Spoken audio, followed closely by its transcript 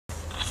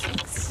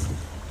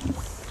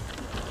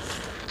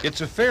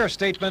It's a fair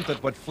statement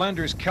that what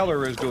Flanders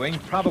Keller is doing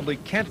probably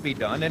can't be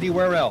done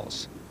anywhere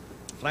else.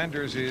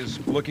 Flanders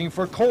is looking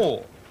for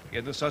coal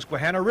in the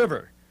Susquehanna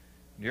River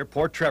near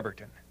Port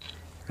Trevorton.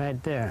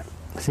 Right there.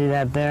 See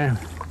that there?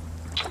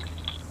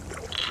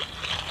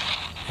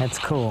 That's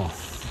coal.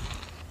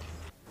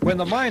 When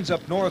the mines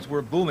up north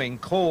were booming,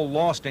 coal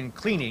lost in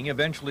cleaning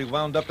eventually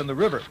wound up in the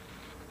river.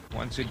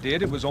 Once it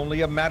did, it was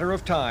only a matter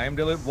of time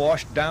till it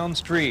washed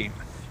downstream,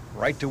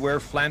 right to where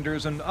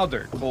Flanders and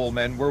other coal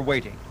men were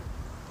waiting.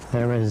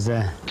 There was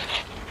about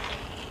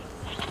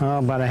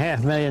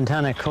 500,000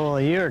 tons of coal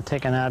a year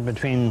taken out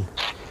between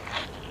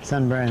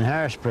Sunbury and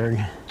Harrisburg.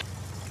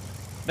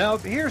 Now,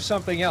 here's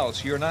something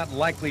else you're not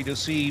likely to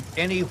see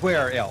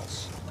anywhere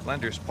else.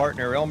 Flanders'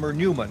 partner Elmer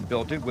Newman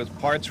built it with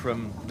parts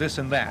from this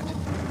and that.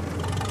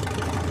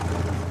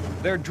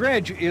 Their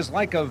dredge is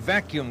like a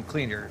vacuum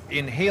cleaner,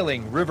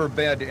 inhaling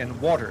riverbed and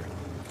water.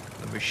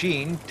 The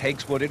machine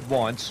takes what it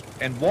wants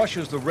and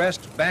washes the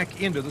rest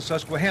back into the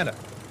Susquehanna.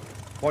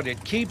 What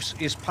it keeps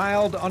is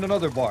piled on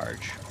another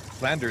barge.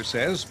 Flanders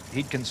says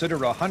he'd consider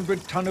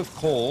 100 ton of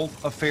coal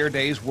a fair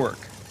day's work.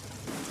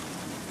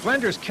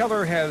 Flanders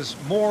Keller has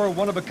more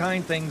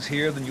one-of-a-kind things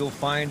here than you'll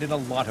find in a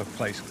lot of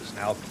places.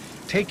 Now,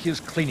 take his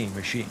cleaning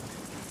machine.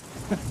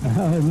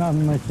 Well, there's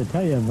nothing much to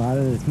tell you about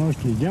it. It's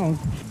mostly junk.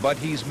 But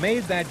he's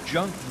made that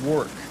junk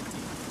work.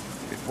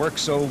 It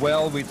works so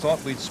well, we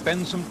thought we'd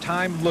spend some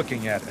time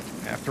looking at it.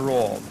 After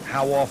all,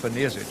 how often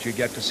is it you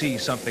get to see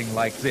something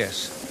like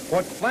this?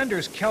 What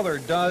Flanders Keller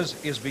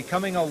does is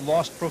becoming a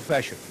lost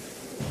profession.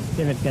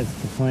 If it gets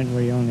to the point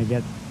where you only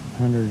get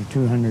 100 or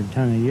 200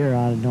 ton a year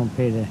out, it don't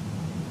pay to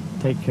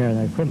take care of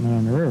the equipment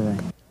on the river.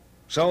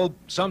 So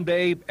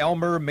someday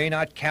Elmer may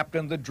not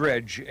captain the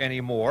dredge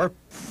anymore,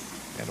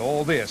 and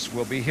all this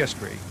will be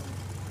history.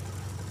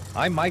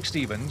 I'm Mike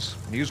Stevens,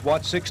 News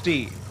Watch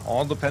 16,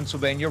 on the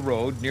Pennsylvania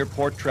Road near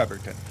Port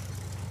Trevorton.